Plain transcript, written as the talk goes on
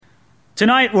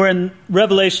Tonight we're in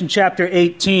Revelation chapter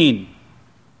 18.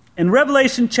 And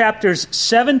Revelation chapters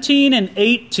 17 and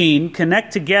 18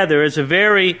 connect together as a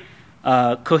very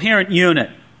coherent unit.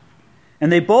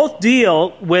 And they both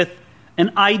deal with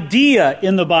an idea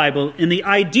in the Bible, and the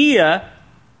idea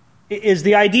is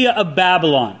the idea of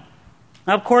Babylon.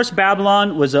 Now, of course,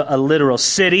 Babylon was a literal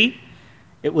city.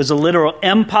 It was a literal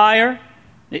empire.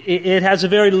 It has a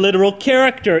very literal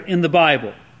character in the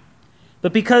Bible.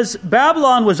 But because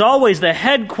Babylon was always the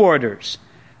headquarters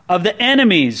of the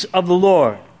enemies of the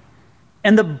Lord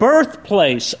and the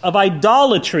birthplace of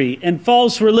idolatry and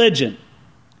false religion,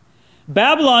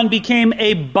 Babylon became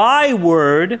a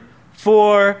byword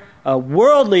for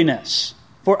worldliness,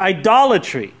 for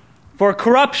idolatry, for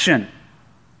corruption.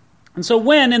 And so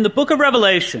when, in the book of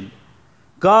Revelation,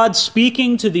 God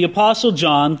speaking to the Apostle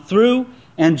John through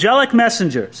angelic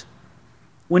messengers,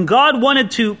 when God wanted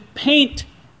to paint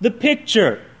the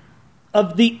picture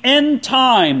of the end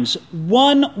times,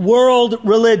 one world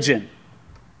religion,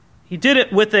 he did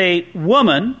it with a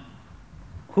woman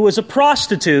who was a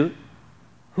prostitute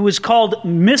who is called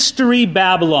Mystery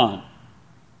Babylon.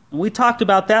 And we talked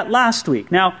about that last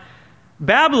week. Now,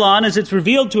 Babylon, as it's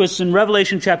revealed to us in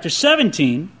Revelation chapter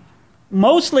 17,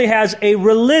 mostly has a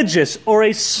religious or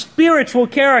a spiritual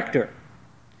character.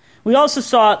 We also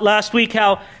saw last week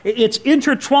how it's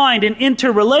intertwined and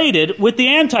interrelated with the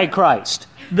Antichrist,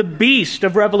 the beast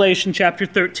of Revelation chapter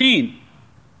 13.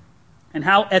 And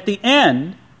how at the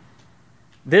end,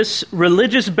 this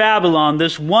religious Babylon,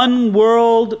 this one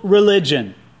world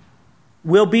religion,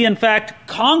 will be in fact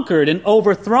conquered and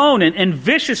overthrown and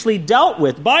viciously dealt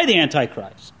with by the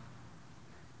Antichrist.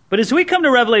 But as we come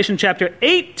to Revelation chapter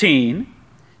 18,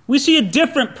 we see a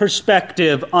different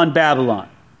perspective on Babylon.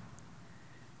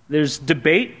 There's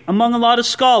debate among a lot of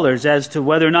scholars as to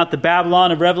whether or not the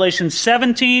Babylon of Revelation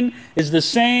 17 is the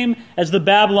same as the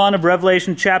Babylon of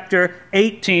Revelation chapter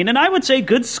 18. And I would say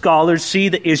good scholars see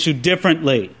the issue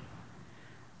differently.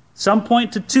 Some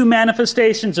point to two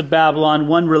manifestations of Babylon,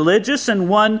 one religious and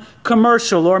one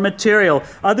commercial or material.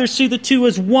 Others see the two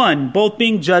as one, both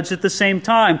being judged at the same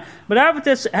time. But I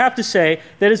have to say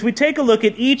that as we take a look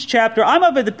at each chapter, I'm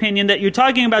of the opinion that you're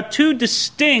talking about two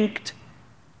distinct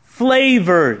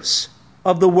flavors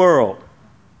of the world.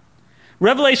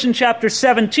 Revelation chapter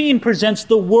 17 presents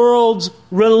the world's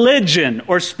religion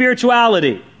or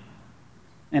spirituality,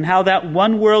 and how that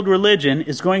one world religion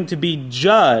is going to be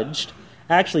judged.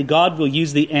 Actually, God will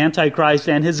use the Antichrist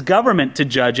and his government to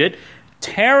judge it,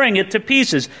 tearing it to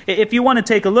pieces. If you want to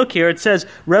take a look here, it says,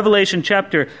 Revelation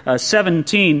chapter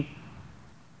 17,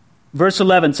 verse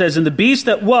 11 says, "And the beast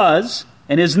that was,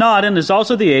 and is not, and is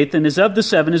also the eighth, and is of the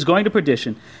seven, is going to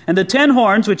perdition. And the 10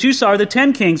 horns which you saw are the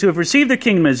 10 kings who have received their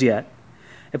kingdom as yet.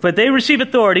 But they receive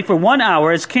authority for 1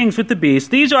 hour as kings with the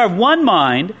beast. These are of one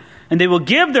mind, and they will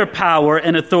give their power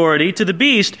and authority to the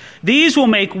beast. These will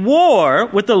make war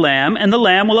with the Lamb, and the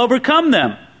Lamb will overcome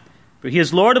them. For he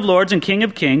is Lord of lords and King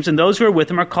of kings, and those who are with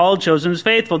him are called, chosen, and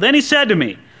faithful." Then he said to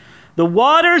me, "The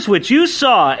waters which you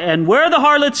saw, and where the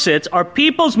harlot sits, are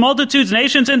peoples, multitudes,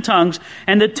 nations, and tongues.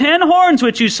 And the 10 horns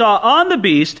which you saw on the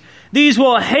beast, these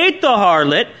will hate the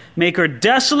harlot, make her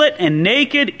desolate and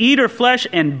naked, eat her flesh,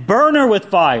 and burn her with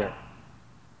fire."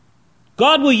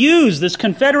 God will use this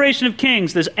confederation of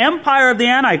kings, this empire of the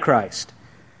Antichrist,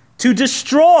 to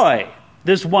destroy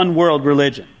this one world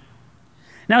religion.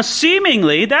 Now,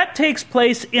 seemingly, that takes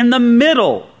place in the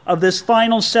middle of this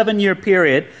final 7-year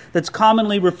period that's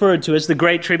commonly referred to as the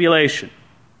Great Tribulation.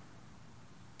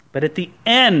 But at the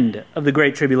end of the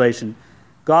Great Tribulation,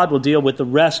 God will deal with the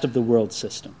rest of the world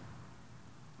system.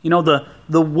 You know,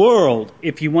 the world,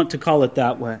 if you want to call it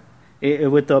that way,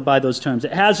 by those terms,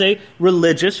 it has a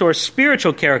religious or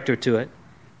spiritual character to it,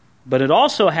 but it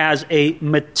also has a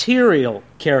material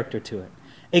character to it,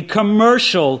 a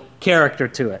commercial character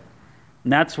to it.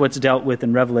 And that's what's dealt with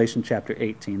in Revelation chapter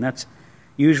 18. That's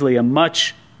usually a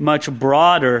much, much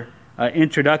broader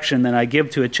introduction than I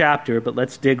give to a chapter, but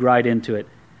let's dig right into it.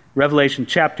 Revelation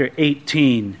chapter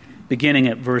 18, beginning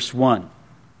at verse 1.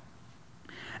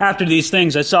 "After these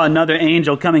things I saw another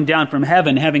angel coming down from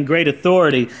heaven, having great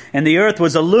authority, and the earth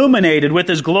was illuminated with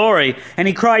his glory. And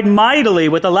he cried mightily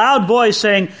with a loud voice,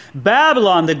 saying,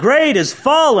 'Babylon the great is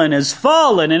fallen,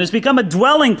 and has become a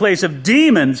dwelling place of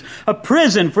demons, a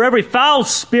prison for every foul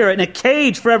spirit, and a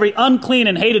cage for every unclean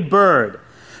and hated bird.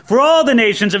 For all the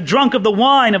nations have drunk of the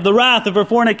wine of the wrath of her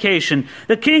fornication.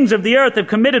 The kings of the earth have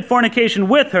committed fornication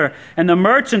with her, and the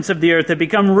merchants of the earth have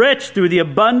become rich through the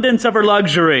abundance of her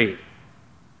luxury.'"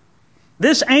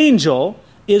 This angel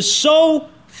is so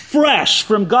fresh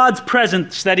from God's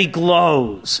presence that he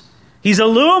glows. He's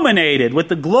illuminated with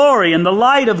the glory and the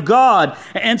light of God.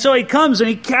 And so he comes and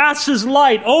he casts his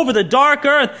light over the dark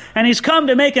earth, and he's come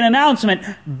to make an announcement.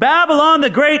 Babylon the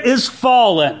Great is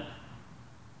fallen.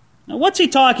 Now, what's he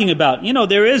talking about? You know,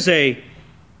 there is a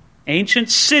ancient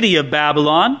city of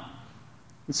Babylon.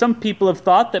 And some people have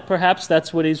thought that perhaps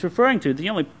that's what he's referring to. The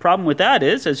only problem with that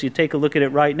is, as you take a look at it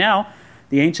right now,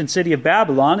 the ancient city of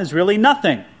Babylon is really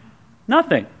nothing.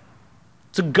 Nothing.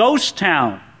 It's a ghost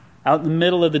town out in the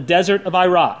middle of the desert of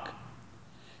Iraq.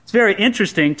 It's very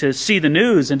interesting to see the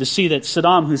news and to see that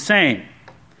Saddam Hussein,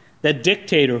 that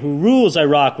dictator who rules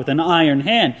Iraq with an iron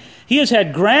hand, he has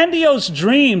had grandiose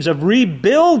dreams of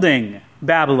rebuilding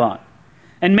Babylon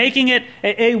and making it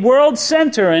a world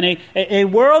center and a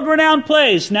world-renowned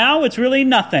place. Now it's really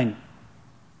nothing.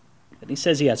 But he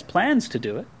says he has plans to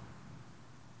do it.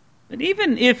 But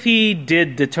even if he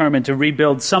did determine to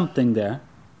rebuild something there,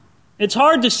 it's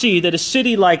hard to see that a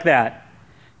city like that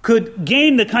could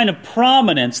gain the kind of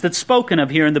prominence that's spoken of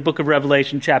here in the book of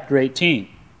Revelation chapter 18.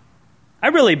 I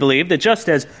really believe that just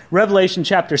as Revelation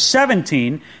chapter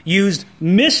 17 used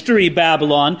Mystery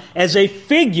Babylon as a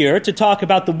figure to talk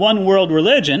about the one world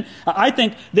religion, I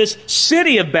think this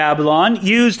city of Babylon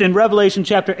used in Revelation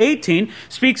chapter 18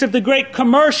 speaks of the great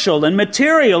commercial and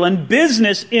material and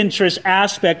business interest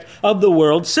aspect of the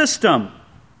world system.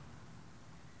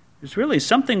 There's really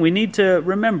something we need to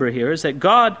remember here, is that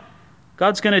God's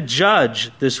going to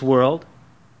judge this world,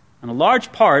 and a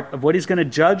large part of what he's going to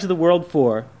judge the world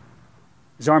for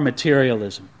is our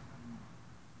materialism.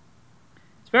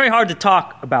 It's very hard to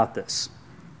talk about this.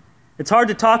 It's hard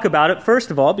to talk about it, first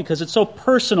of all, because it's so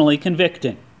personally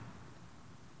convicting.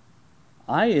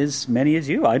 I, as many as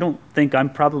you, I don't think I'm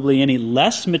probably any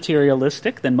less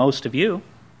materialistic than most of you.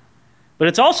 But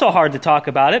it's also hard to talk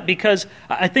about it because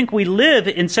I think we live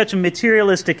in such a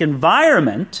materialistic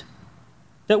environment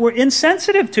that we're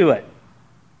insensitive to it.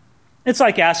 It's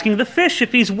like asking the fish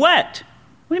if he's wet.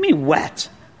 What do you mean wet?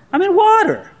 I'm in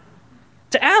water.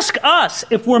 To ask us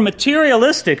if we're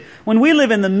materialistic when we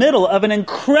live in the middle of an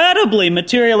incredibly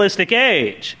materialistic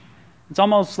age, it's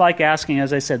almost like asking,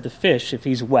 as I said, the fish if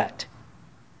he's wet.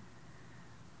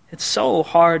 It's so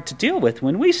hard to deal with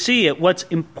when we see it, what's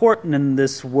important in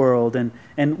this world and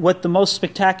what the most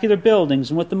spectacular buildings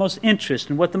and what the most interest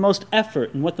and what the most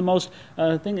effort and what the most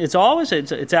thing.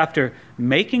 It's after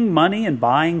making money and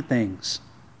buying things.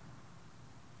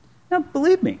 Now,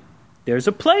 believe me, there's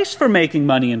a place for making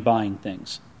money and buying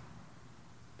things.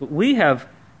 But we have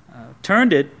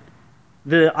turned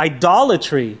the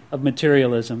idolatry of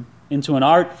materialism, into an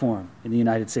art form in the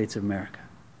United States of America.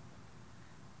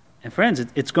 And friends,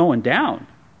 it's going down.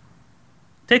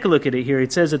 Take a look at it here.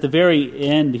 It says at the very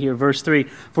end here, verse 3,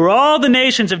 "For all the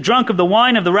nations have drunk of the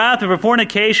wine of the wrath of her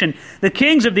fornication. The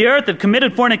kings of the earth have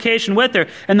committed fornication with her,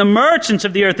 and the merchants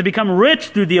of the earth have become rich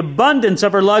through the abundance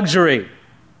of her luxury."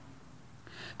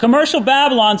 Commercial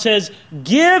Babylon says,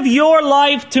 give your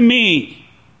life to me,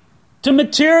 to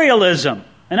materialism,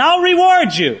 and I'll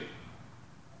reward you.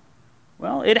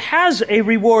 Well, it has a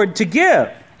reward to give.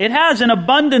 It has an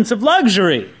abundance of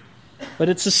luxury. But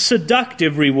it's a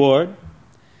seductive reward.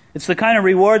 It's the kind of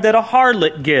reward that a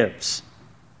harlot gives.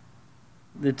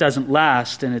 It doesn't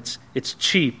last, and it's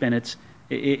cheap, and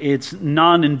it's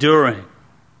non-enduring.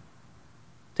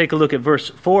 Take a look at verse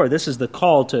 4. This is the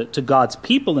call to God's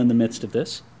people in the midst of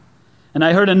this. "And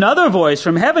I heard another voice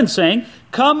from heaven saying,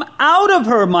 'Come out of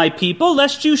her, my people,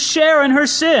 lest you share in her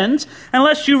sins, and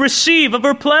lest you receive of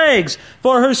her plagues.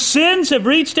 For her sins have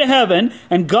reached to heaven,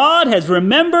 and God has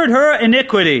remembered her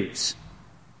iniquities.'"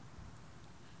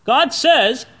 God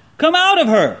says, come out of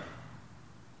her.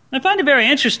 I find it very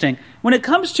interesting. When it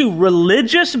comes to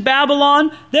religious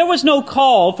Babylon, there was no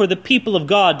call for the people of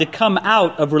God to come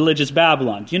out of religious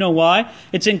Babylon. Do you know why?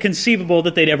 It's inconceivable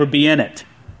that they'd ever be in it.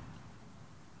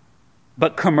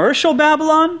 But commercial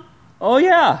Babylon? Oh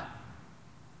yeah.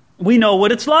 We know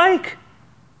what it's like.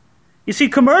 You see,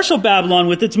 commercial Babylon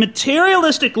with its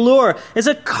materialistic lure is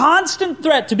a constant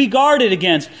threat to be guarded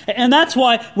against. And that's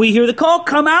why we hear the call,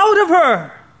 come out of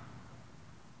her.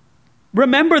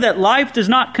 Remember that life does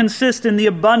not consist in the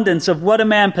abundance of what a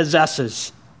man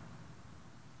possesses.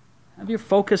 Have your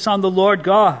focus on the Lord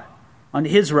God, on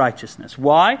his righteousness.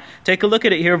 Why? Take a look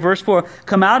at it here, verse 4.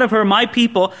 "Come out of her, my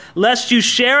people, lest you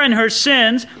share in her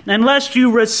sins, and lest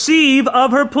you receive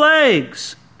of her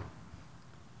plagues."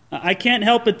 I can't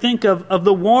help but think of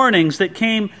the warnings that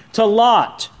came to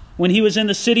Lot when he was in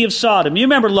the city of Sodom. You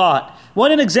remember Lot.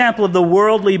 What an example of the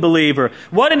worldly believer.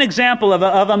 What an example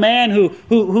of a man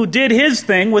who did his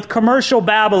thing with commercial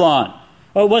Babylon.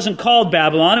 Well, it wasn't called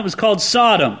Babylon, it was called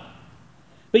Sodom.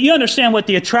 But you understand what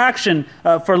the attraction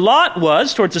for Lot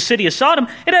was towards the city of Sodom.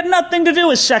 It had nothing to do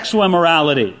with sexual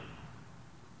immorality.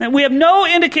 And we have no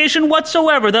indication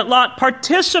whatsoever that Lot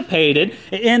participated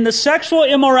in the sexual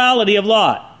immorality of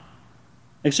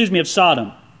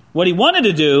Sodom. What he wanted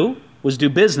to do was do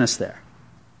business there.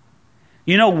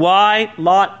 You know why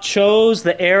Lot chose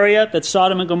the area that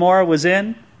Sodom and Gomorrah was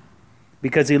in?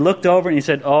 Because he looked over and he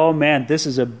said, oh man, this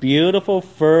is a beautiful,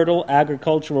 fertile,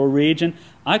 agricultural region.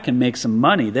 I can make some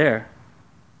money there.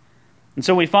 And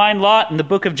so we find Lot in the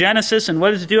book of Genesis, and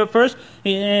what does he do at first?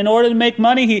 In order to make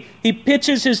money, he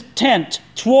pitches his tent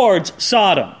towards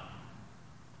Sodom.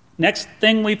 Next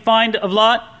thing we find of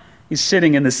Lot, he's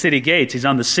sitting in the city gates. He's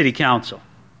on the city council.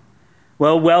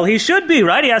 Well, he should be,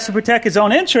 right? He has to protect his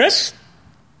own interests.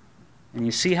 And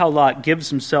you see how Lot gives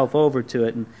himself over to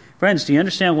it. And friends, do you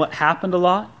understand what happened to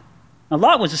Lot? Now,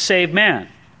 Lot was a saved man.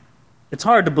 It's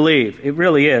hard to believe. It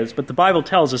really is. But the Bible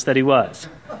tells us that he was.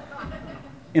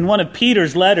 In one of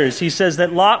Peter's letters, he says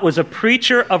that Lot was a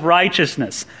preacher of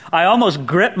righteousness. I almost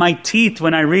grit my teeth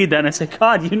when I read that. And I say,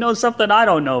 God, you know something I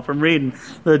don't know from reading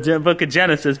the book of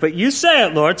Genesis. But you say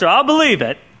it, Lord, so I'll believe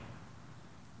it.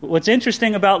 But what's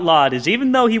interesting about Lot is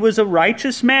even though he was a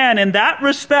righteous man in that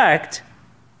respect,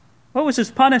 what was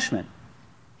his punishment?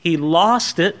 He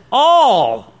lost it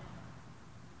all.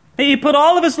 He put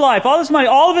all of his life, all his money,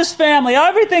 all of his family,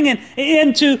 everything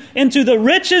into the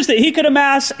riches that he could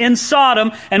amass in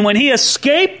Sodom. And when he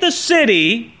escaped the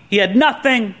city, he had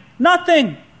nothing.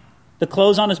 The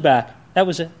clothes on his back. That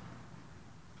was it.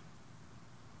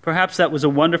 Perhaps that was a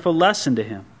wonderful lesson to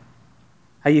him.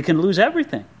 How you can lose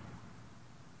everything.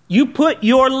 You put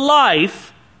your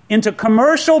life into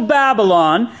commercial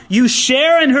Babylon, you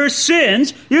share in her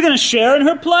sins, you're going to share in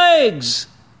her plagues.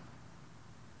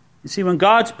 You see, when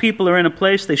God's people are in a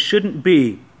place they shouldn't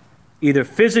be, either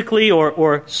physically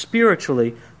or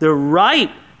spiritually, they're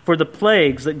ripe for the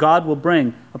plagues that God will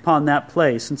bring upon that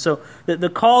place. And so the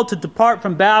call to depart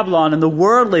from Babylon and the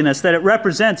worldliness that it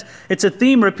represents, it's a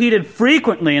theme repeated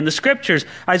frequently in the Scriptures.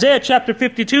 Isaiah chapter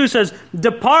 52 says,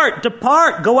 depart,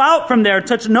 go out from there,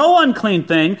 touch no unclean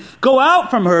thing, go out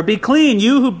from her, be clean,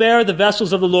 you who bear the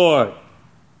vessels of the Lord.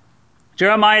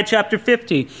 Jeremiah chapter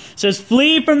 50 says,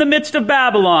 flee from the midst of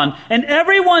Babylon, and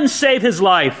everyone save his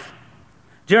life.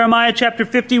 Jeremiah chapter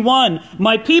 51,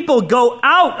 my people go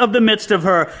out of the midst of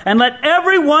her, and let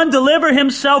everyone deliver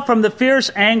himself from the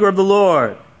fierce anger of the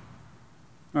Lord.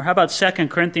 Or how about 2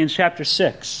 Corinthians chapter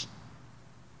 6?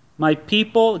 My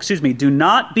people, do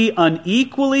not be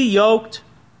unequally yoked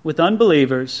with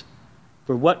unbelievers,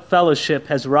 for what fellowship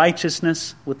has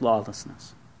righteousness with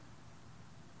lawlessness?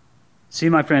 See,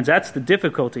 my friends, that's the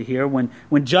difficulty here. When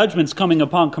judgment's coming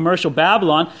upon commercial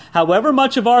Babylon, however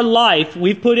much of our life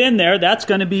we've put in there, that's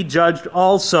going to be judged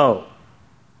also.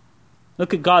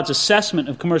 Look at God's assessment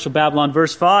of commercial Babylon,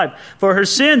 verse 5. For her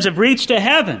sins have reached to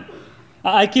heaven.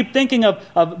 I keep thinking of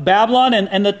Babylon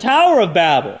and the Tower of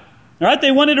Babel. All right,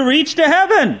 they wanted to reach to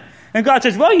heaven. And God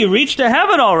says, well, you reached to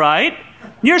heaven, all right.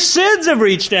 Your sins have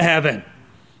reached to heaven.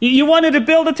 You wanted to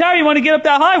build a tower, you want to get up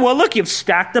that high. Well, look, you've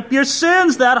stacked up your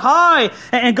sins that high.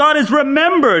 And God has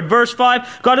remembered, verse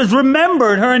 5, God has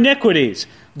remembered her iniquities.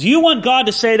 Do you want God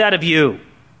to say that of you?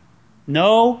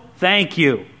 No, thank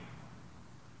you.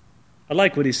 I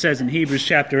like what he says in Hebrews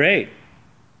chapter 8.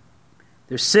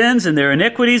 Their sins and their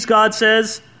iniquities, God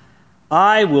says,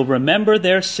 I will remember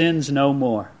their sins no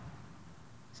more.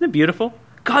 Isn't it beautiful?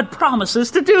 God promises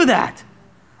to do that.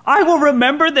 I will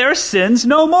remember their sins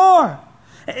no more.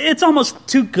 It's almost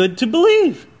too good to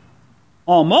believe.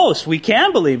 Almost. We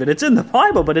can believe it. It's in the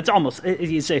Bible, but it's almost,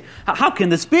 you say, how can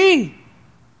this be?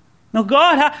 No,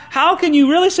 God, how can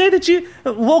you really say that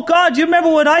well, God, you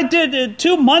remember what I did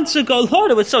 2 months ago?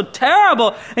 Lord, it was so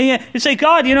terrible. And you say,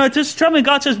 God, it's just troubling.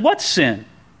 God says, what sin?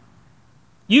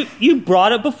 You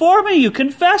brought it before me. You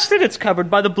confessed it. It's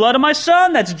covered by the blood of my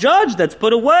Son. That's judged. That's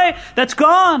put away. That's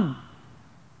gone.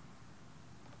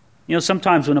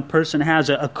 Sometimes when a person has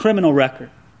a criminal record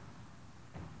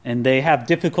and they have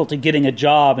difficulty getting a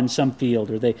job in some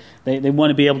field, or they want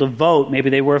to be able to vote, maybe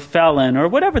they were a felon, or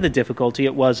whatever the difficulty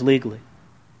it was legally,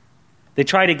 they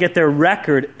try to get their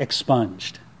record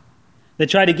expunged. They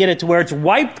try to get it to where it's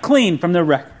wiped clean from their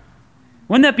record.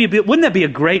 Wouldn't that be a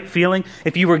great feeling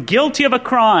if you were guilty of a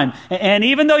crime, and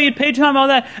even though you'd paid time and all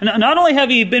that, not only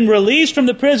have you been released from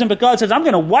the prison, but God says, I'm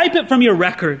going to wipe it from your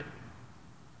record.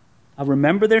 I'll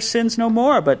remember their sins no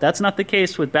more. But that's not the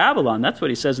case with Babylon. That's what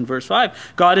he says in verse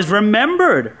 5. God has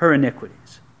remembered her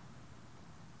iniquities.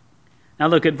 Now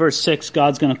look at verse 6.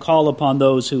 God's going to call upon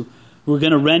those who are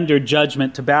going to render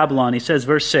judgment to Babylon. He says,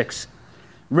 verse 6,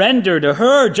 Render to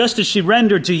her just as she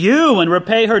rendered to you, and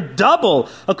repay her double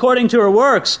according to her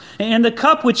works. And the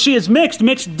cup which she has mixed,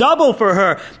 mix double for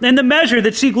her. In the measure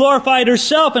that she glorified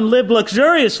herself and lived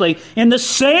luxuriously, in the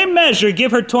same measure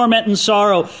give her torment and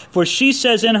sorrow. For she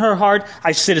says in her heart,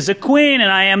 I sit as a queen,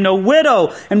 and I am no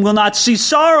widow, and will not see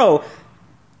sorrow.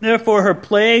 Therefore her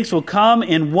plagues will come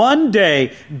in one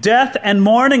day, death and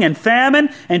mourning and famine,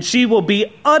 and she will be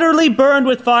utterly burned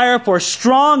with fire, for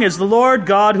strong is the Lord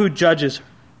God who judges her.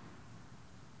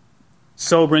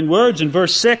 Sobering words. In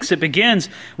verse 6, it begins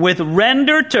with,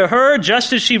 render to her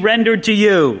just as she rendered to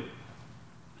you.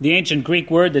 The ancient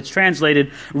Greek word that's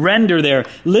translated render there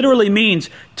literally means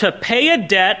to pay a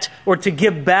debt or to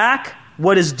give back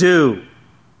what is due.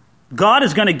 God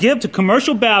is going to give to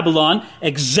commercial Babylon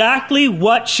exactly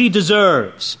what she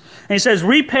deserves. And he says,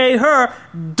 repay her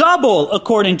double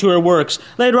according to her works.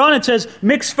 Later on it says,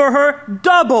 mix for her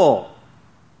double.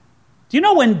 Do you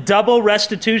know when double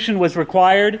restitution was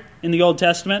required in the Old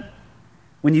Testament?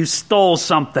 When you stole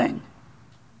something.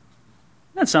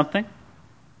 That's something.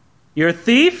 You're a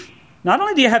thief. Not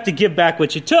only do you have to give back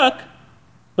what you took,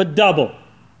 but double.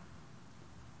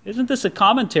 Isn't this a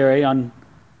commentary on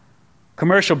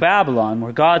commercial Babylon,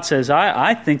 where God says,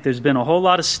 I think there's been a whole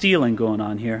lot of stealing going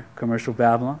on here, commercial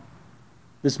Babylon.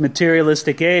 This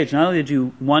materialistic age, not only did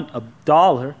you want a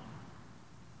dollar,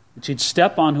 but you'd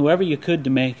step on whoever you could to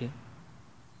make it.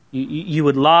 You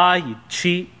would lie, you'd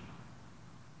cheat.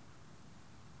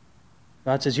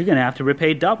 God says, you're going to have to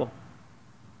repay double.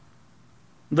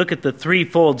 Look at the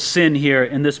threefold sin here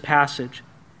in this passage.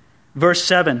 Verse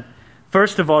 7,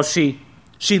 first of all, she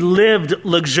lived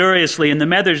luxuriously in the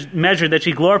measure that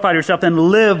she glorified herself and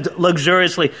lived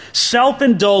luxuriously.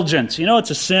 Self-indulgence. You know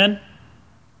it's a sin?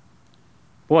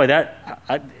 Boy,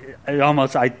 I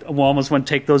almost want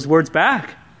to take those words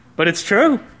back. But it's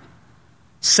true.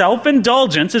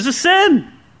 Self-indulgence is a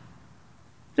sin.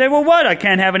 Say, well, what? I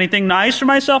can't have anything nice for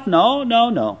myself?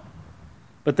 No.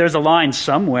 But there's a line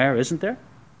somewhere, isn't there?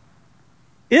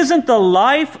 Isn't the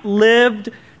life lived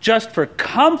just for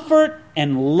comfort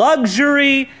and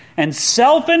luxury and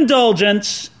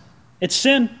self-indulgence? It's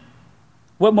sin.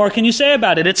 What more can you say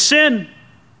about it? It's sin.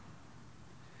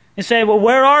 You say, well,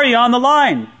 where are you on the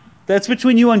line? That's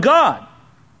between you and God.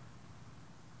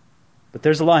 But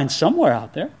there's a line somewhere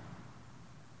out there.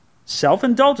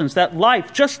 Self-indulgence, that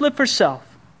life, just live for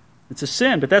self. It's a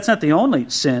sin, but that's not the only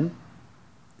sin.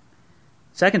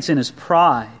 Second sin is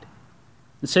pride.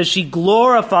 It says she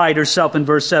glorified herself in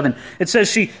verse 7. It says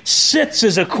she sits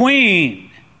as a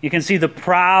queen. You can see the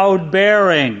proud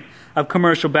bearing of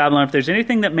commercial Babylon. If there's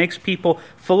anything that makes people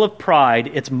full of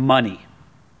pride, it's money.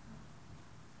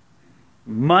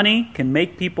 Money can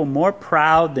make people more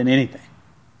proud than anything.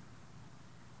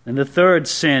 And the third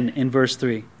sin in verse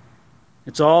 3.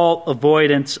 It's all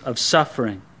avoidance of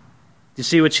suffering. Do you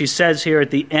see what she says here at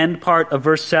the end part of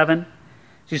verse 7?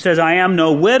 She says, I am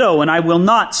no widow, and I will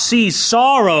not see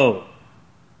sorrow.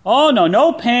 Oh,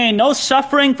 no pain, no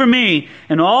suffering for me.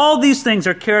 And all these things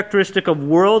are characteristic of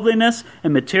worldliness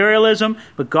and materialism.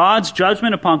 But God's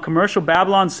judgment upon commercial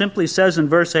Babylon simply says in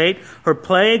verse 8, her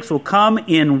plagues will come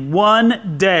in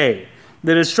one day.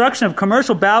 The destruction of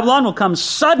commercial Babylon will come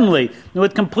suddenly and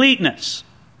with completeness.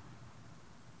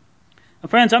 Now,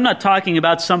 friends, I'm not talking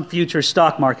about some future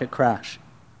stock market crash.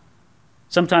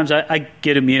 Sometimes I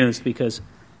get amused because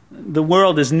the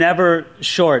world is never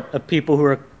short of people who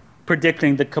are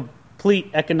predicting the complete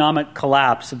economic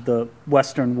collapse of the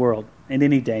Western world in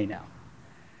any day now.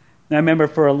 And I remember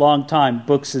for a long time,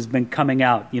 books has been coming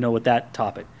out, with that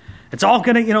topic. It's all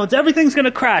going to, everything's going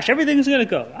to crash. Everything's going to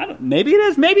go. Maybe it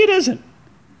is, maybe it isn't.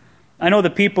 I know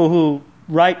the people who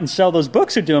write and sell those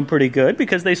books are doing pretty good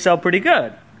because they sell pretty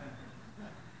good.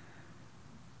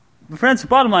 But friends, the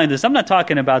bottom line is this. I'm not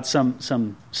talking about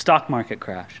some stock market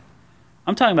crash.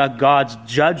 I'm talking about God's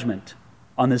judgment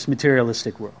on this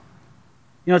materialistic world.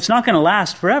 It's not going to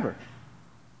last forever.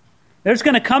 There's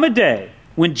going to come a day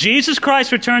when Jesus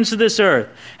Christ returns to this earth,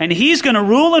 and he's going to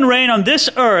rule and reign on this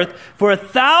earth for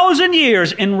 1,000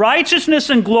 years in righteousness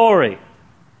and glory.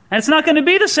 And it's not going to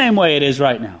be the same way it is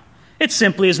right now. It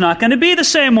simply is not going to be the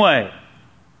same way.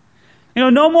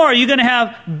 No more are you going to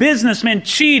have businessmen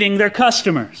cheating their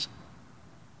customers.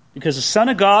 Because the Son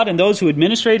of God and those who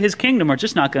administrate his kingdom are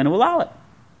just not going to allow it.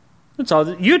 That's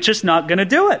all. You're just not going to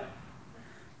do it.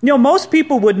 Most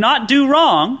people would not do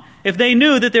wrong if they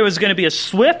knew that there was going to be a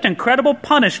swift and credible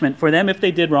punishment for them if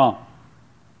they did wrong.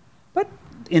 But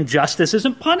injustice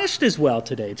isn't punished as well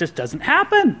today. It just doesn't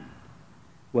happen.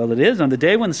 Well, it is on the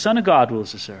day when the Son of God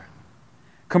rules this earth.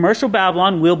 Commercial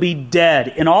Babylon will be dead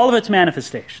in all of its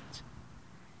manifestations.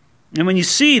 And when you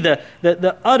see the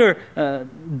utter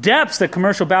depths that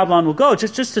commercial Babylon will go,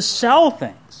 just to sell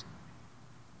things,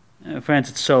 friends,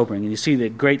 it's sobering. And you see the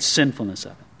great sinfulness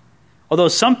of it. Although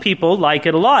some people like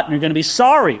it a lot and are going to be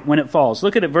sorry when it falls.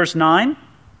 Look at it, verse 9.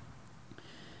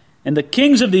 And the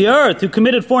kings of the earth who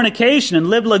committed fornication and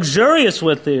lived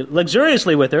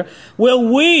luxuriously with her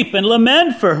will weep and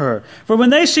lament for her. For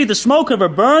when they see the smoke of her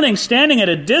burning, standing at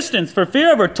a distance for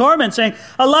fear of her torment, saying,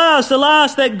 Alas,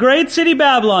 alas, that great city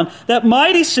Babylon, that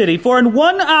mighty city, for in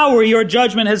 1 hour your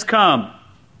judgment has come.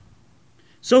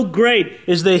 So great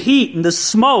is the heat and the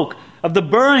smoke of the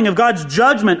burning of God's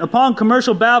judgment upon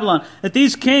commercial Babylon that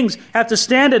these kings have to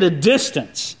stand at a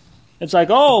distance. It's like,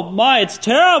 oh my, it's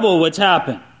terrible what's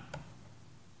happened.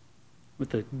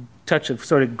 With a touch of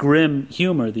sort of grim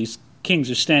humor, these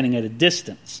kings are standing at a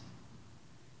distance.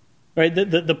 Right?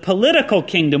 The political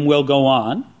kingdom will go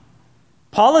on.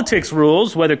 Politics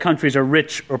rules whether countries are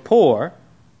rich or poor.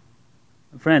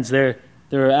 Friends, they're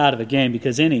out of the game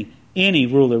because any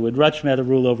ruler would much rather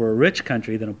rule over a rich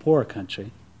country than a poor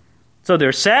country. So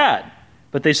they're sad,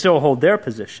 but they still hold their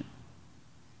position.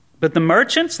 But the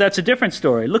merchants, that's a different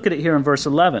story. Look at it here in verse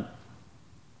 11.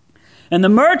 And the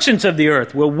merchants of the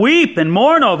earth will weep and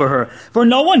mourn over her, for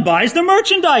no one buys their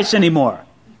merchandise anymore.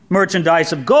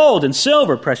 Merchandise of gold and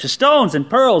silver, precious stones and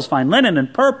pearls, fine linen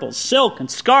and purple, silk and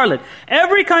scarlet,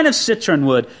 every kind of citron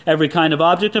wood, every kind of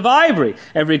object of ivory,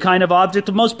 every kind of object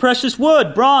of most precious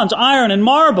wood, bronze, iron, and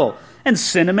marble, and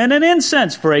cinnamon and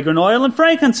incense, fragrant oil and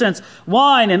frankincense,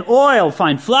 wine and oil,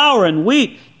 fine flour and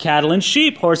wheat, cattle and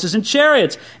sheep, horses and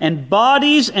chariots, and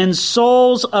bodies and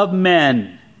souls of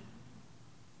men.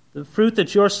 The fruit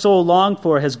that your soul longed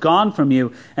for has gone from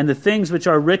you, and the things which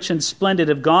are rich and splendid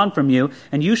have gone from you,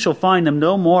 and you shall find them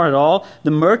no more at all.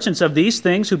 The merchants of these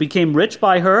things who became rich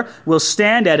by her will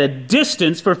stand at a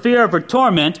distance for fear of her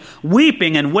torment,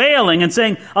 weeping and wailing and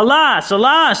saying, Alas,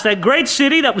 alas, that great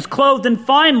city that was clothed in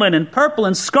fine linen, purple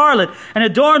and scarlet, and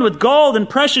adorned with gold and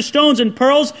precious stones and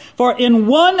pearls, for in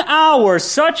 1 hour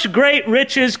such great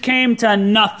riches came to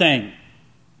nothing.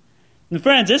 And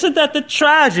friends, isn't that the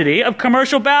tragedy of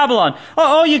commercial Babylon?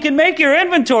 Oh, you can make your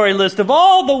inventory list of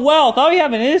all the wealth. Oh, you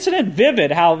have isn't it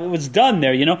vivid how it was done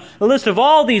there, you know? The list of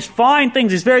all these fine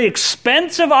things, these very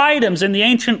expensive items in the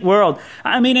ancient world.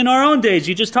 I mean, in our own days,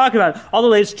 you just talk about all the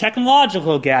latest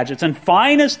technological gadgets and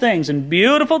finest things and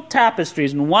beautiful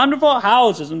tapestries and wonderful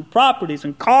houses and properties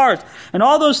and cars and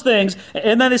all those things.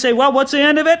 And then they say, well, what's the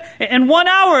end of it? In 1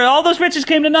 hour, all those riches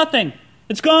came to nothing.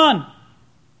 It's gone.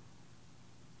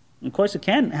 Of course, it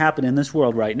can happen in this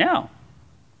world right now.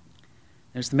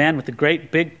 There's the man with the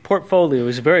great big portfolio.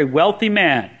 He's a very wealthy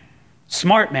man,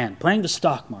 smart man, playing the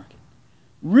stock market.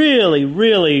 Really,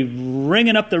 really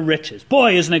ringing up the riches.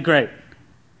 Boy, isn't it great.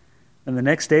 And the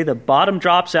next day, the bottom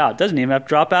drops out. Doesn't even have to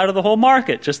drop out of the whole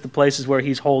market, just the places where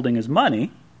he's holding his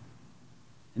money.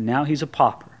 And now he's a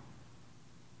pauper.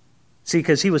 See,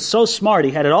 because he was so smart,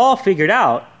 he had it all figured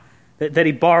out that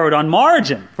he borrowed on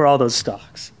margin for all those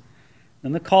stocks.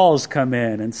 Then the calls come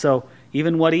in, and so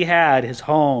even what he had, his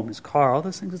home, his car, all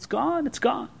those things, it's gone. It's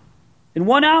gone. In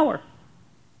 1 hour.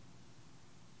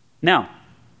 Now,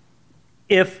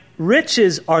 if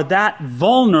riches are that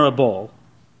vulnerable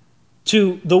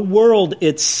to the world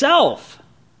itself,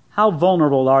 how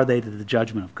vulnerable are they to the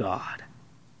judgment of God?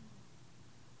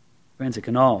 Friends, it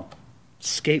can all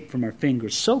escape from our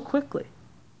fingers so quickly.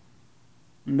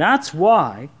 And that's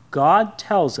why God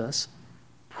tells us,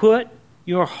 put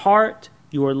your heart,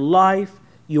 your life,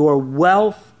 your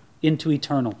wealth into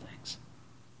eternal things.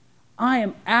 I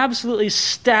am absolutely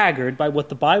staggered by what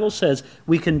the Bible says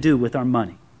we can do with our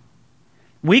money.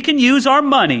 We can use our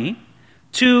money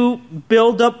to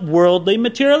build up worldly,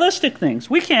 materialistic things.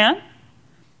 We can.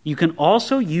 You can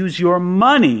also use your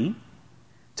money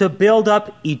to build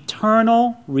up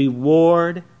eternal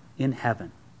reward in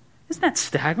heaven. Isn't that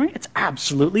staggering? It's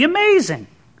absolutely amazing.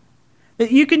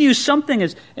 You can use something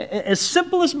as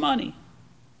simple as money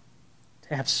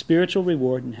to have spiritual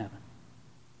reward in heaven.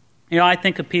 You know, I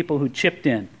think of people who chipped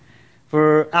in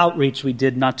for outreach we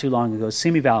did not too long ago,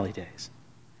 Simi Valley Days.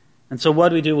 And so what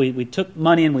do? We took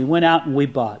money and we went out and we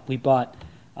bought. We bought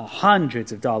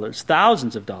hundreds of dollars,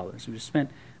 thousands of dollars. We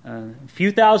spent a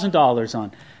few $1,000s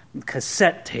on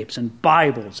cassette tapes and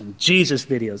Bibles and Jesus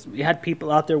videos. We had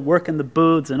people out there working the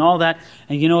booths and all that.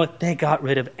 And you know what? They got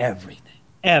rid of everything.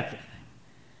 Everything.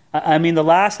 I mean, the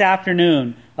last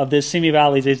afternoon of this Simi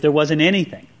Valley Days, there wasn't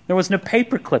anything. There wasn't a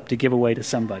paper clip to give away to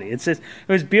somebody. It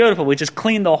was beautiful. We just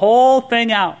cleaned the whole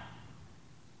thing out.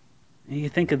 And you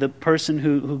think of the person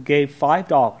who gave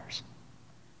 $5,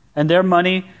 and their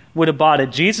money would have bought a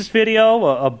Jesus video,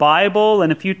 a Bible,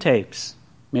 and a few tapes,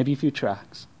 maybe a few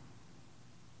tracts.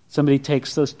 Somebody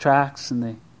takes those tracts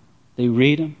and they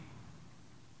read them,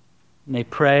 and they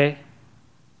pray.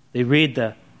 They read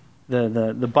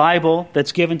the Bible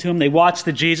that's given to them. They watch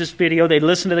the Jesus video. They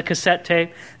listen to the cassette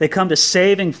tape. They come to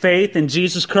saving faith in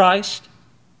Jesus Christ.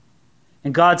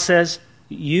 And God says,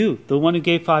 you, the one who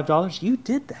gave $5, you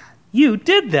did that. You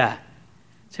did that.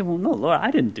 I say, well, no, Lord,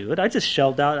 I didn't do it. I just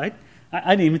shelled out. I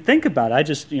didn't even think about it. I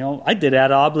just, I did it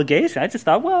out of obligation. I just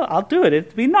thought, well, I'll do it.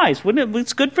 It'd be nice, wouldn't it?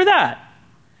 It's good for that.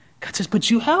 God says, but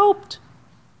you helped.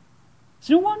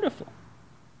 Isn't it wonderful?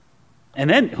 And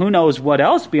then who knows what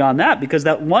else beyond that, because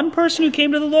that one person who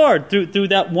came to the Lord through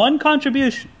that one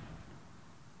contribution,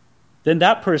 then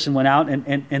that person went out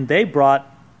and they brought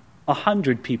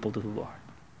 100 people to the Lord.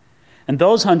 And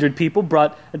those 100 people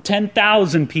brought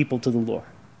 10,000 people to the Lord.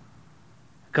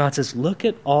 God says, look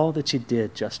at all that you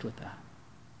did just with that.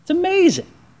 It's amazing.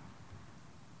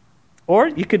 Or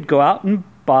you could go out and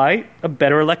buy a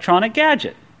better electronic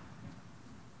gadget.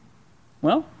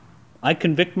 Well, I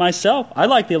convict myself. I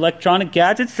like the electronic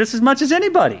gadgets just as much as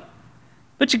anybody.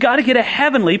 But you got to get a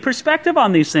heavenly perspective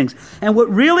on these things. And what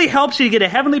really helps you to get a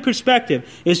heavenly perspective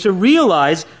is to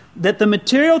realize that the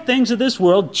material things of this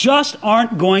world just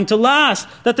aren't going to last,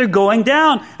 that they're going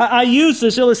down. I used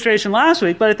this illustration last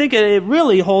week, but I think it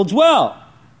really holds well.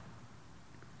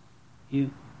 You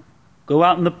go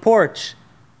out on the porch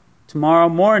tomorrow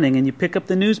morning and you pick up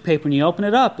the newspaper and you open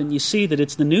it up and you see that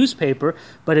it's the newspaper,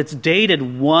 but it's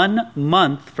dated 1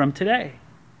 month from today.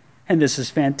 And this is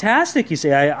fantastic. You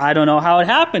say, I don't know how it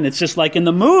happened. It's just like in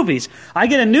the movies. I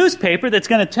get a newspaper that's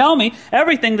going to tell me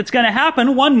everything that's going to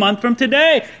happen 1 month from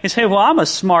today. You say, well, I'm a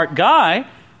smart guy.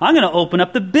 I'm going to open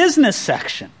up the business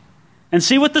section and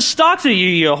see what the stocks are.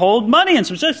 You hold money in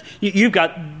some stocks. You've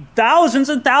got thousands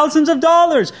and thousands of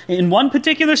dollars in one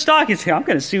particular stock. You say, I'm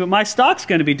going to see what my stock's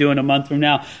going to be doing a month from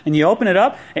now. And you open it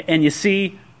up and you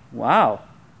see, wow,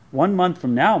 1 month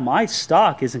from now, my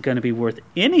stock isn't going to be worth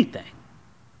anything.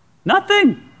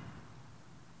 Nothing.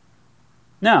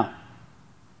 Now,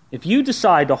 if you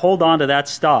decide to hold on to that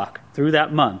stock through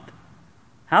that month,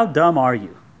 how dumb are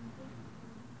you?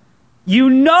 You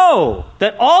know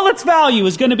that all its value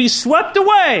is going to be swept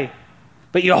away,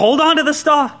 but you hold on to the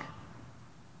stock.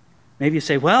 Maybe you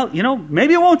say, well,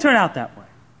 maybe it won't turn out that way.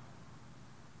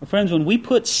 Well, friends, when we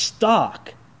put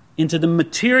stock into the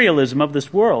materialism of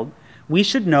this world, we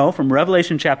should know from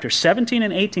Revelation chapter 17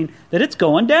 and 18 that it's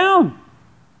going down.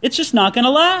 It's just not going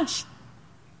to last.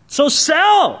 So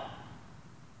sell.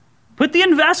 Put the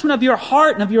investment of your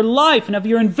heart and of your life and of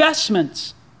your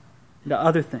investments into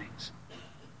other things.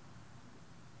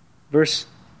 Verse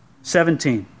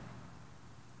 17.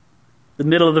 The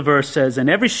middle of the verse says, and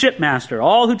every shipmaster,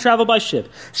 all who travel by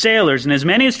ship, sailors, and as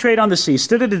many as trade on the sea,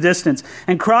 stood at a distance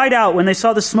and cried out when they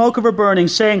saw the smoke of her burning,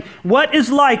 saying, what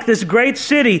is like this great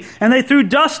city? And they threw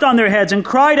dust on their heads and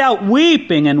cried out,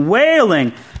 weeping and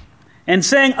wailing, and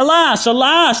saying, alas,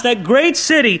 alas, that great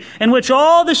city in which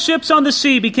all the ships on the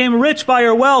sea became rich by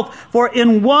her wealth, for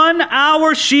in 1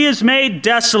 hour she is made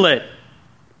desolate.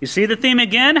 You see the theme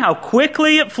again? How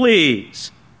quickly it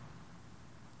flees.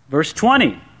 Verse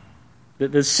 20.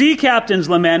 The sea captains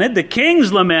lamented, the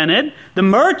kings lamented, the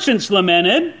merchants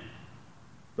lamented.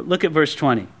 But look at verse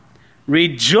 20.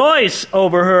 Rejoice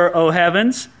over her, O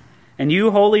heavens, and you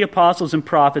holy apostles and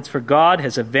prophets, for God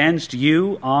has avenged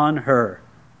you on her.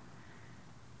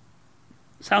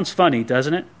 Sounds funny,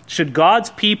 doesn't it? Should God's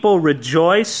people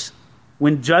rejoice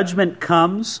when judgment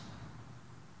comes?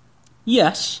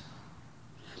 Yes.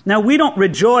 Now, we don't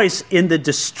rejoice in the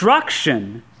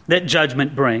destruction that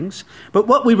judgment brings, but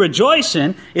what we rejoice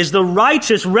in is the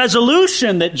righteous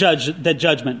resolution that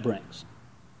judgment brings.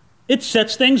 It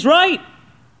sets things right.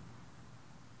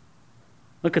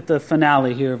 Look at the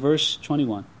finale here, verse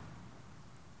 21.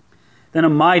 Then a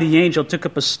mighty angel took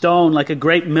up a stone like a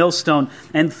great millstone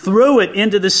and threw it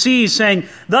into the sea, saying,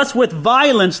 thus with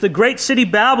violence the great city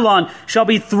Babylon shall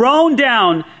be thrown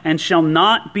down and shall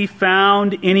not be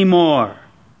found anymore.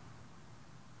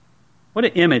 What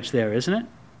an image there, isn't it?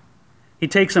 He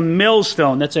takes a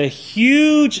millstone. That's a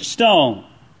huge stone.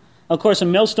 Of course, a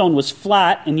millstone was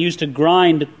flat and used to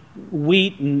grind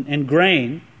wheat and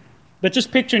grain. But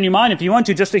just picture in your mind, if you want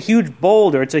to, just a huge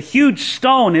boulder. It's a huge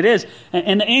stone, it is.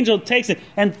 And the angel takes it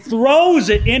and throws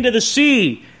it into the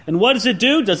sea. And what does it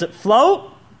do? Does it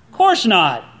float? Of course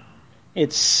not.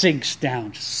 It sinks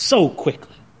down just so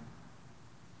quickly.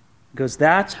 Because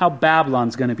that's how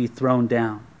Babylon's going to be thrown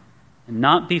down and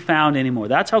not be found anymore.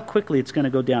 That's how quickly it's going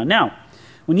to go down. Now,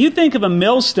 when you think of a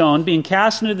millstone being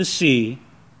cast into the sea,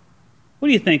 what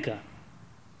do you think of?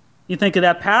 You think of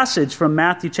that passage from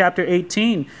Matthew chapter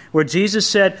 18 where Jesus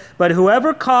said, "But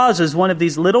whoever causes one of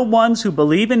these little ones who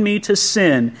believe in me to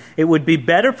sin, it would be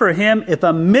better for him if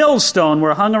a millstone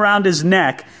were hung around his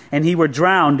neck and he were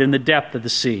drowned in the depth of the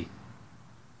sea."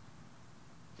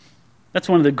 That's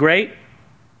one of the great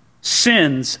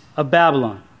sins of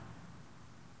Babylon,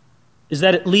 is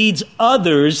that it leads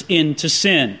others into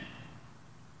sin.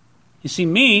 You see,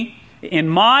 me, in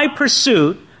my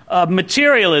pursuit of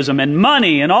materialism and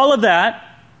money and all of that,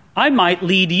 I might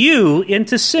lead you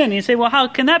into sin. You say, well, how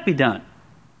can that be done?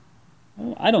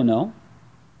 Well, I don't know.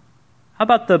 How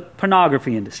about the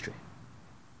pornography industry?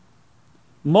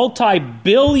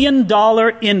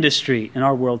 Multi-billion-dollar industry in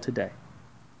our world today.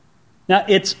 Now,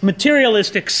 it's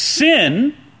materialistic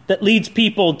sin that leads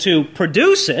people to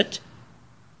produce it,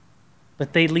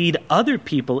 but they lead other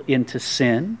people into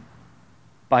sin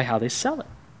by how they sell it.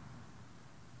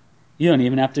 You don't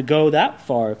even have to go that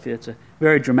far if it's a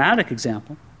very dramatic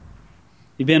example.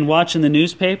 You've been watching the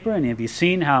newspaper, and have you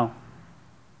seen how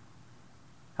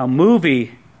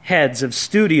movie heads of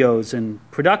studios and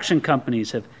production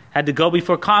companies have had to go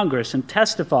before Congress and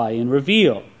testify and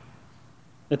reveal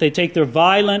that they take their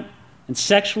violent and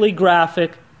sexually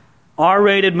graphic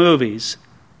R-rated movies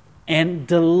and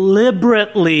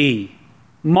deliberately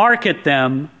market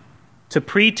them to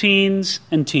preteens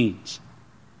and teens?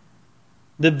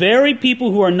 The very people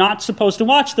who are not supposed to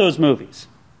watch those movies.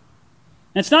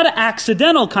 And it's not an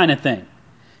accidental kind of thing.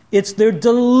 It's their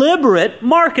deliberate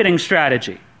marketing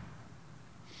strategy.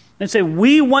 They say,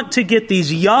 we want to get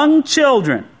these young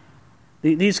children,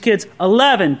 these kids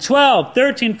 11, 12,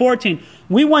 13, 14,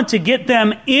 we want to get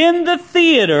them in the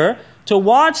theater to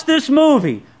watch this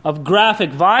movie of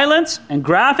graphic violence and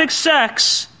graphic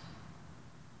sex,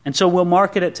 and so we'll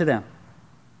market it to them.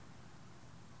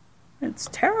 It's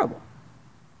terrible.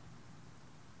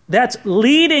 That's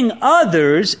leading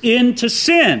others into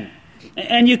sin.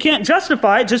 And you can't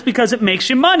justify it just because it makes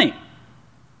you money.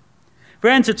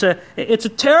 Friends, it's a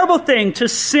terrible thing to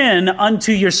sin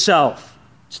unto yourself.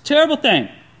 It's a terrible thing.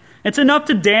 It's enough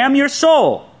to damn your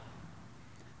soul.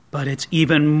 But it's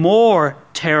even more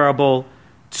terrible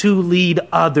to lead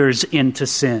others into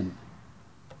sin.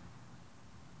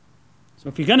 So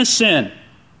if you're going to sin,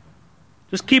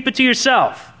 just keep it to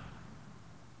yourself.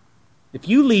 If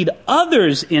you lead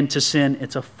others into sin,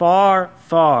 it's a far,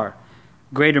 far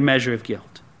greater measure of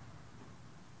guilt.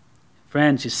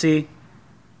 Friends, you see,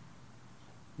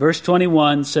 verse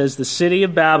 21 says, "The city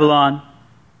of Babylon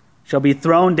shall be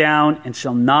thrown down and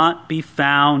shall not be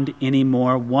found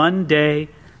anymore." One day,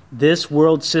 this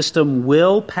world system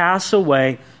will pass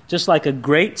away, just like a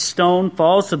great stone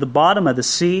falls to the bottom of the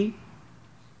sea.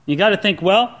 You got to think,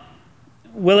 well,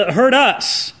 will it hurt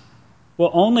us? Well,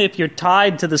 only if you're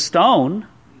tied to the stone.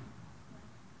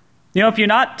 You know, if you're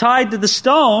not tied to the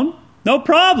stone, no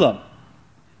problem.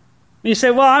 You say,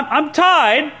 well, I'm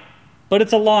tied, but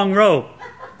it's a long rope.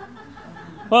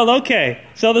 Well, okay,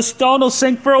 so the stone will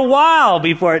sink for a while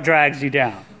before it drags you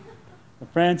down. Well,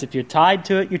 friends, if you're tied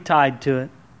to it, you're tied to it.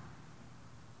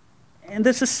 And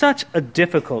this is such a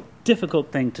difficult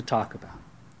thing to talk about.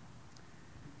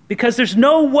 Because there's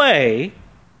no way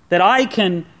that I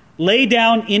can lay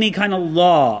down any kind of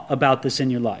law about this in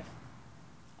your life.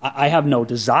 I have no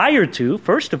desire to,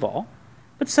 first of all.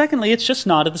 But secondly, it's just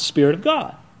not of the Spirit of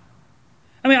God.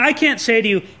 I mean, I can't say to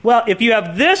you, well, if you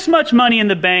have this much money in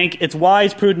the bank, it's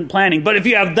wise, prudent planning. But if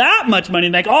you have that much money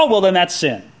in the bank, oh, well, then that's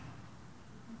sin.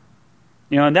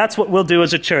 You know, and that's what we'll do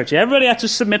as a church. Everybody has to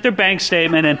submit their bank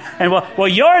statement and well,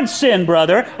 you're in sin,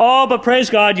 brother. Oh, but praise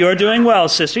God, you're doing well,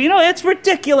 sister. You know, it's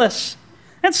ridiculous.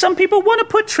 And some people want to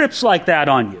put trips like that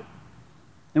on you.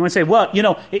 They want to say, well, you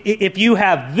know, if you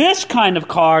have this kind of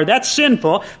car, that's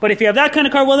sinful. But if you have that kind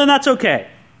of car, well, then that's okay.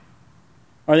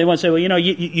 Or they want to say, well, you know,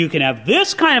 you can have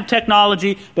this kind of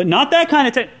technology, but not that kind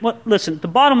of tech. Well, listen, the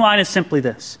bottom line is simply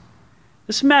this.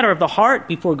 This is a matter of the heart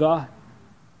before God.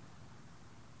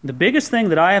 The biggest thing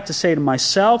that I have to say to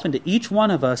myself and to each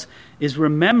one of us is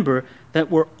remember that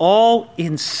we're all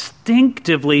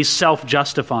instinctively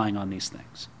self-justifying on these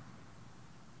things.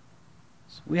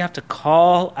 So we have to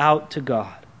call out to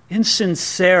God in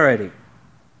sincerity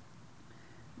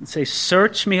and say,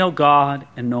 search me, O God,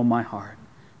 and know my heart.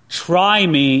 Try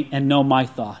me and know my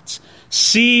thoughts.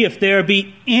 See if there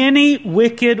be any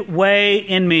wicked way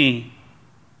in me,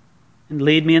 and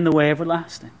lead me in the way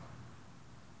everlasting.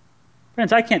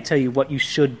 Friends, I can't tell you what you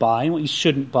should buy and what you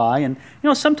shouldn't buy. And, you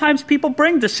know, sometimes people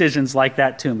bring decisions like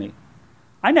that to me.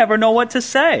 I never know what to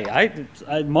say.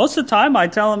 I most of the time I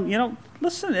tell them, you know,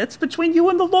 listen, it's between you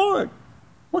and the Lord.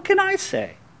 What can I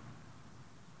say?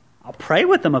 I'll pray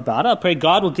with them about it. I'll pray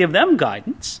God will give them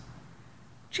guidance.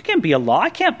 You can't be a law. I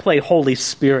can't play Holy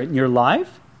Spirit in your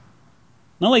life.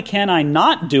 Not only can I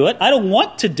not do it, I don't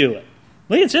want to do it.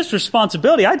 It's his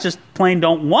responsibility. I just plain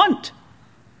don't want.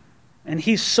 And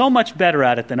he's so much better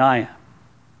at it than I am.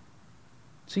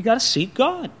 So you got to seek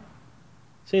God.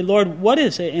 Say, Lord, what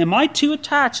is it? Am I too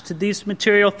attached to these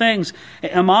material things?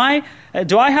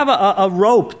 Do I have a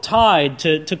rope tied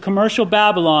to commercial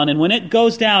Babylon, and when it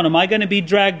goes down, am I going to be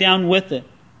dragged down with it?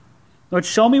 Lord,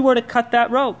 show me where to cut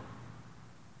that rope.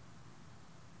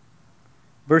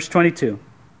 Verse 22.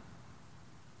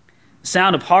 The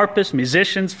sound of harpists,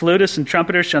 musicians, flutists, and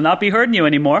trumpeters shall not be heard in you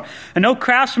anymore, and no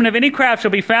craftsman of any craft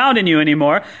shall be found in you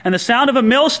anymore, and the sound of a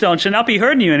millstone shall not be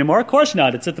heard in you anymore. Of course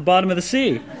not. It's at the bottom of the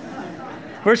sea.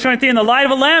 Verse 23, and the light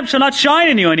of a lamp shall not shine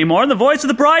in you anymore, and the voice of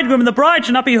the bridegroom and the bride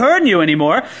shall not be heard in you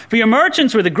anymore. For your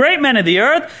merchants were the great men of the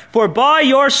earth, for by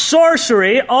your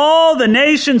sorcery all the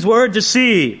nations were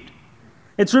deceived.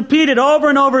 It's repeated over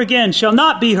and over again. Shall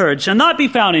not be heard, shall not be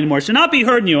found anymore, shall not be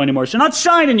heard in you anymore, shall not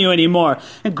shine in you anymore.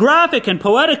 In graphic and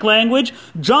poetic language,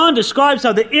 John describes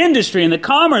how the industry and the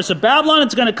commerce of Babylon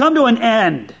is going to come to an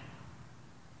end.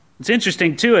 It's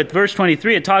interesting, too, at verse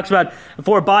 23, it talks about,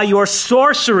 for by your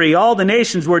sorcery all the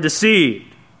nations were deceived.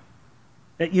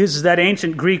 It uses that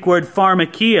ancient Greek word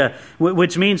pharmakia,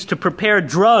 which means to prepare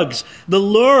drugs. The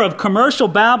lure of commercial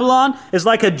Babylon is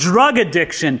like a drug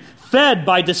addiction fed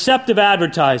by deceptive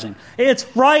advertising. It's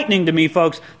frightening to me,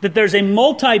 folks, that there's a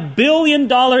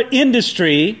multi-billion-dollar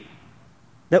industry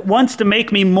that wants to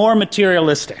make me more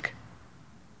materialistic,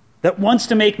 that wants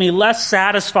to make me less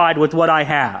satisfied with what I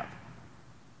have,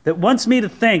 that wants me to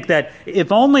think that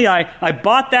if only I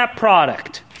bought that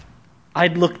product,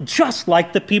 I'd look just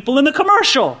like the people in the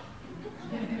commercial.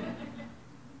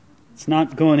 It's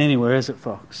not going anywhere, is it,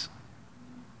 folks?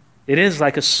 It is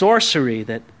like a sorcery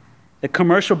that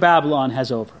commercial Babylon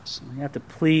has over us. We have to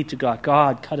plead to God,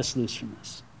 God, cut us loose from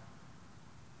this.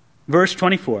 Verse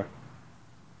 24.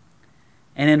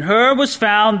 And in her was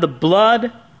found the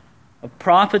blood of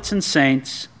prophets and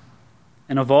saints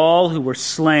and of all who were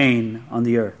slain on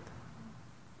the earth.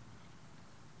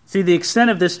 See, the extent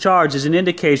of this charge is an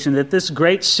indication that this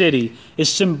great city is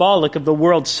symbolic of the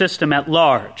world system at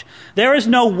large. There is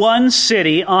no one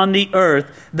city on the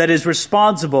earth that is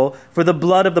responsible for the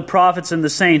blood of the prophets and the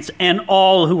saints and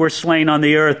all who were slain on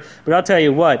the earth. But I'll tell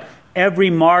you what, every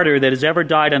martyr that has ever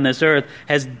died on this earth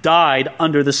has died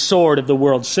under the sword of the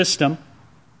world system.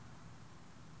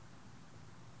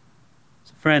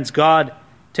 So friends, God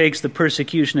takes the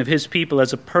persecution of his people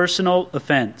as a personal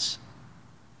offense.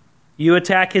 You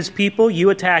attack his people, you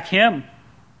attack him.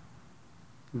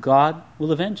 God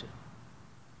will avenge it.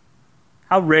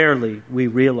 How rarely we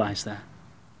realize that.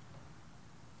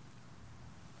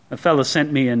 A fellow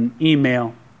sent me an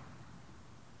email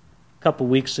a couple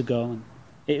weeks ago, and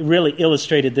it really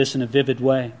illustrated this in a vivid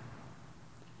way.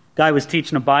 Guy was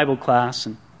teaching a Bible class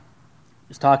and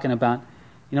was talking about,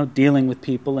 dealing with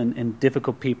people and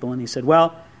difficult people, and he said,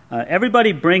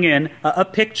 everybody bring in a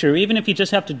picture, even if you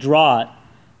just have to draw it,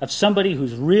 of somebody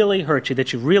who's really hurt you,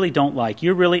 that you really don't like.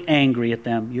 You're really angry at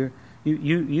them.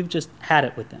 You've just had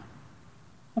it with them.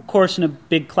 Of course, in a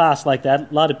big class like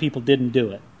that, a lot of people didn't do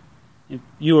it. If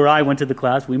you or I went to the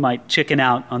class, we might chicken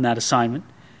out on that assignment.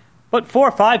 But 4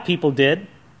 or 5 people did.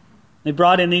 They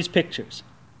brought in these pictures.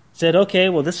 Said, okay,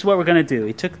 well, this is what we're going to do.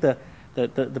 He took the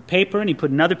paper and he put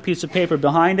another piece of paper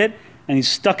behind it, and he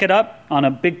stuck it up on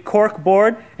a big cork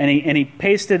board, and he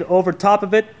pasted over top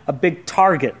of it a big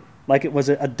target, like it was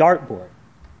a dartboard.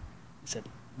 He said,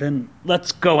 then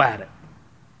let's go at it.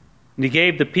 And he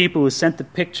gave the people who sent the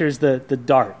pictures the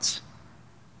darts.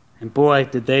 And boy,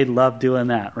 did they love doing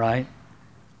that, right?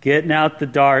 Getting out the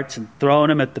darts and throwing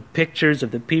them at the pictures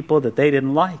of the people that they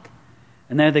didn't like.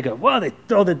 And then they go, they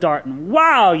throw the dart, and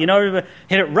wow,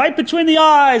 hit it right between the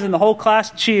eyes, and the whole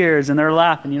class cheers, and they're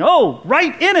laughing,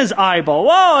 right in his eyeball.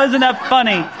 Whoa, isn't that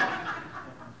funny?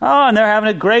 Oh, and they're having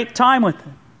a great time with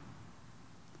it.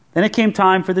 Then it came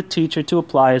time for the teacher to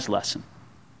apply his lesson.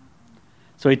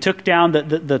 So he took down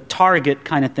the target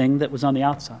kind of thing that was on the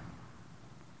outside.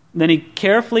 Then he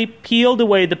carefully peeled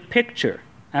away the picture.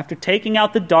 After taking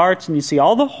out the darts, and you see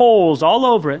all the holes all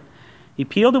over it, he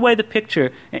peeled away the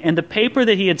picture, and the paper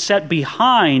that he had set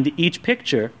behind each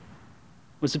picture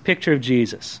was a picture of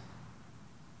Jesus.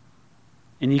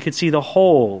 And you could see the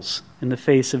holes in the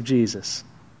face of Jesus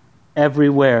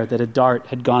everywhere that a dart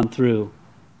had gone through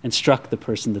and struck the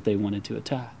person that they wanted to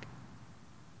attack.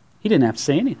 He didn't have to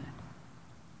say anything.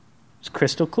 It was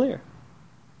crystal clear.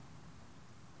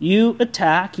 You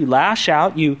attack, you lash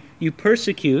out, you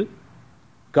persecute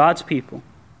God's people.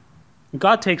 And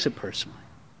God takes it personally.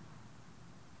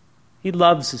 He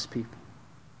loves his people.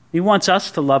 He wants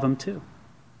us to love him too.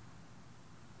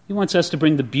 He wants us to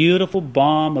bring the beautiful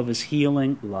balm of his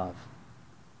healing love.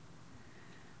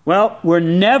 Well, we're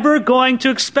never going to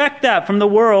expect that from the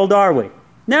world, are we?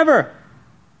 Never.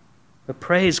 But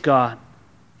praise God,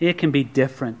 it can be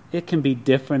different. It can be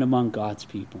different among God's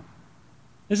people.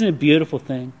 Isn't it a beautiful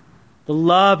thing? The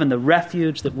love and the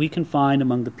refuge that we can find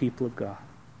among the people of God.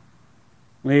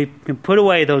 We can put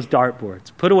away those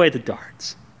dartboards, put away the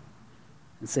darts,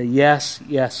 and say, yes,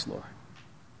 yes, Lord.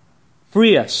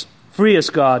 Free us,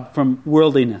 God, from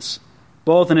worldliness,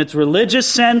 both in its religious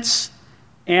sense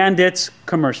and its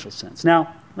commercial sense.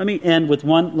 Now, let me end with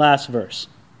one last verse.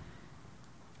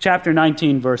 Chapter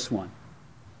 19, verse 1.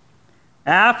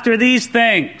 After these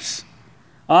things,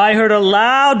 I heard a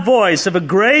loud voice of a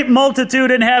great multitude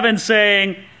in heaven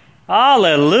saying,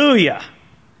 Hallelujah!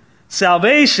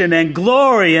 Salvation and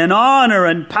glory and honor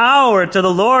and power to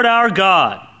the Lord our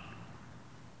God.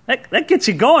 That gets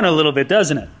you going a little bit,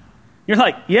 doesn't it? You're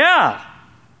like, yeah.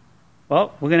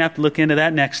 Well, we're going to have to look into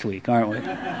that next week, aren't we?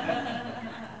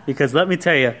 Because let me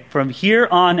tell you, from here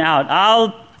on out,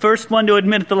 I'll first one to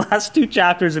admit the last two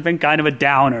chapters have been kind of a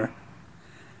downer.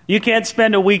 You can't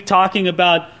spend a week talking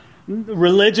about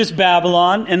religious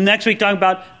Babylon and next week talking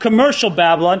about commercial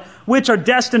Babylon, which are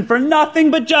destined for nothing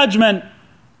but judgment.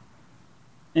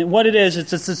 And what it is,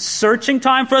 it's a searching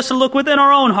time for us to look within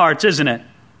our own hearts, isn't it?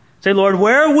 Say, Lord,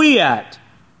 where are we at?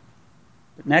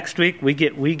 But next week, we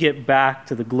get back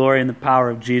to the glory and the power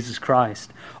of Jesus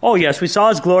Christ. Oh, yes, we saw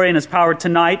his glory and his power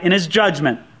tonight in his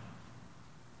judgment.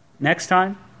 Next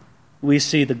time, we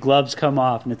see the gloves come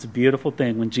off, and it's a beautiful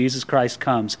thing when Jesus Christ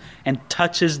comes and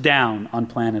touches down on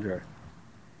planet Earth.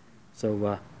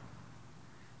 So,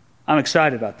 I'm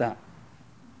excited about that.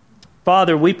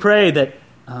 Father, we pray that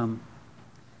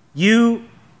you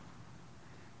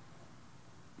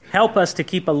help us to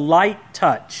keep a light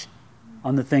touch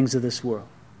on the things of this world.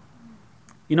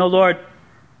 You know, Lord,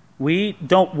 we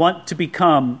don't want to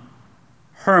become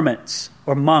hermits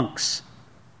or monks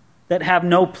that have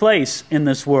no place in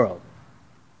this world.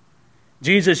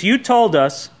 Jesus, you told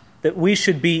us that we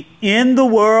should be in the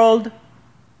world,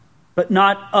 but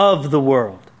not of the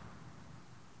world.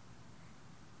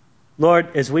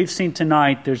 Lord, as we've seen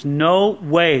tonight, there's no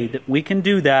way that we can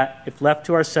do that if left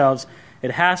to ourselves.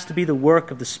 It has to be the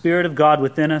work of the Spirit of God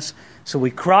within us. So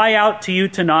we cry out to you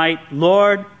tonight,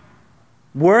 Lord,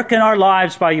 work in our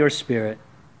lives by your Spirit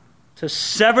to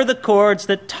sever the cords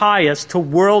that tie us to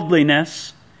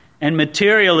worldliness and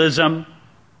materialism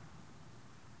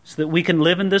so that we can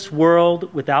live in this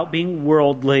world without being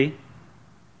worldly,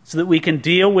 so that we can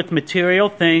deal with material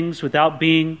things without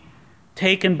being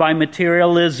taken by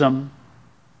materialism,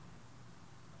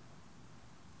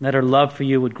 that our love for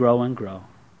you would grow and grow.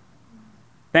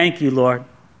 Thank you, Lord.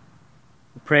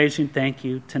 We praise you and thank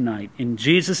you tonight. In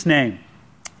Jesus' name,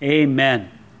 amen.